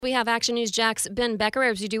We have Action News Jack's Ben Becker,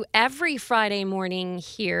 as we do every Friday morning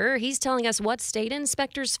here. He's telling us what state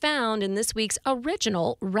inspectors found in this week's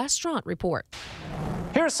original restaurant report.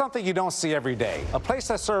 Here's something you don't see every day, a place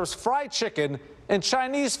that serves fried chicken and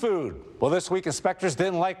Chinese food. Well, this week inspectors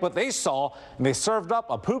didn't like what they saw, and they served up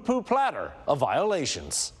a poo-poo platter of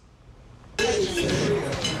violations.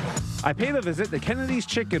 I paid a visit to Kennedy's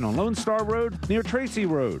Chicken on Lone Star Road near Tracy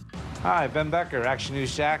Road. Hi, Ben Becker, Action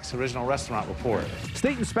News Jack's original restaurant report.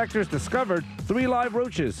 State inspectors discovered 3 live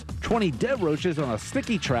roaches, 20 dead roaches on a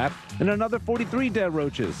sticky trap, and another 43 dead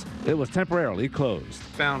roaches. It was temporarily closed.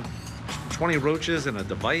 Found 20 roaches in a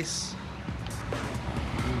device.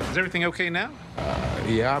 Is everything okay now?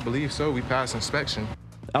 Yeah, I believe so. We passed inspection.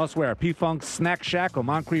 Elsewhere, P-Funk's Snack Shack on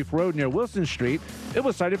Moncrief Road near Wilson Street, it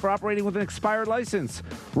was cited for operating with an expired license.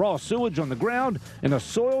 Raw sewage on the ground and a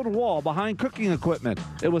soiled wall behind cooking equipment.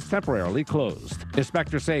 It was temporarily closed.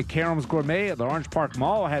 Inspectors say Karam's Gourmet at the Orange Park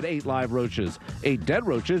Mall had 8 live roaches, 8 dead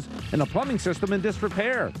roaches, and a plumbing system in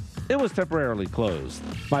disrepair. It was temporarily closed.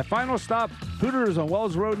 My final stop, Hooters on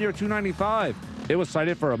Wells Road near 295. It was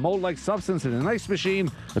cited for a mold-like substance in an ice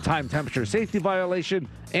machine, a time temperature safety violation,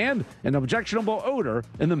 and an objectionable odor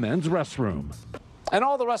in the men's restroom. And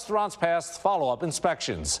all the restaurants passed follow-up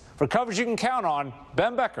inspections. For coverage you can count on,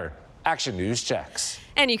 Ben Becker, Action News Jacks.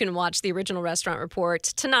 And you can watch the original restaurant report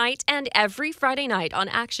tonight and every Friday night on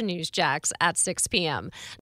Action News Jacks at 6 p.m.